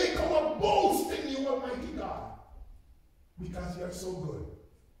can make our boast in you, Almighty God, because you are so good.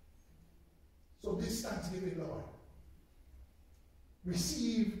 So this Thanksgiving, Lord,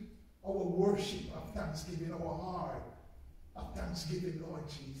 receive our worship of thanksgiving, our heart of thanksgiving, Lord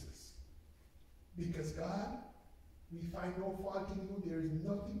Jesus. Because, God, we find no fault in you. There is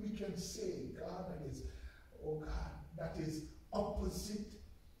nothing we can say, God, that is, oh God, that is opposite,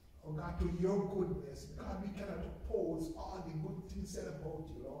 oh God, to your goodness. God, we cannot oppose all the good things said about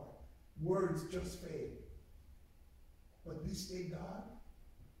you, Lord. Words just fade. But this day, God,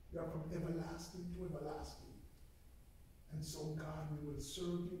 you are from everlasting to everlasting. And so, God, we will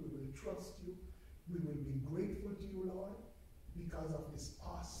serve you, we will trust you, we will be grateful to you, Lord, because of this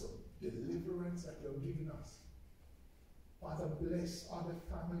awesome deliverance that you're giving us. Father, bless other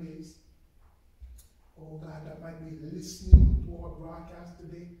families, oh God, that might be listening to our broadcast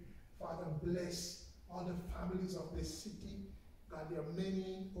today. Father, bless other families of this city. God, there are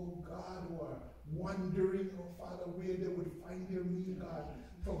many, oh God, who are wondering, oh Father, where they would find their meal, God.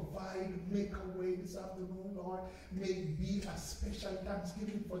 Provide, make a way this afternoon, Lord. May it be a special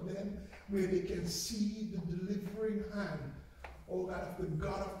Thanksgiving for them where they can see the delivering hand, oh God, of the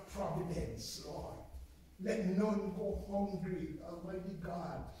God of providence, Lord. Let none go hungry, Almighty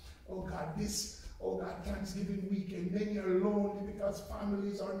God. Oh God, this, Oh God, Thanksgiving weekend, many are lonely because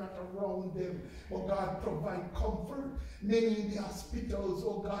families are not around them. Oh God, provide comfort. Many in the hospitals,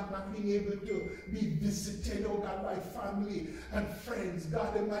 oh God, not being able to be visited, oh God, by family and friends.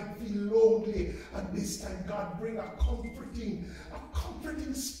 God, they might feel lonely at this time. God, bring a comforting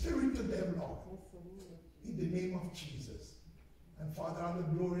spirit to them, Lord. In the name of Jesus. And Father, all the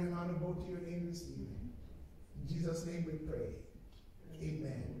glory and honor go to your name this evening. In Jesus' name we pray.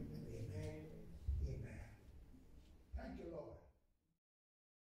 Amen.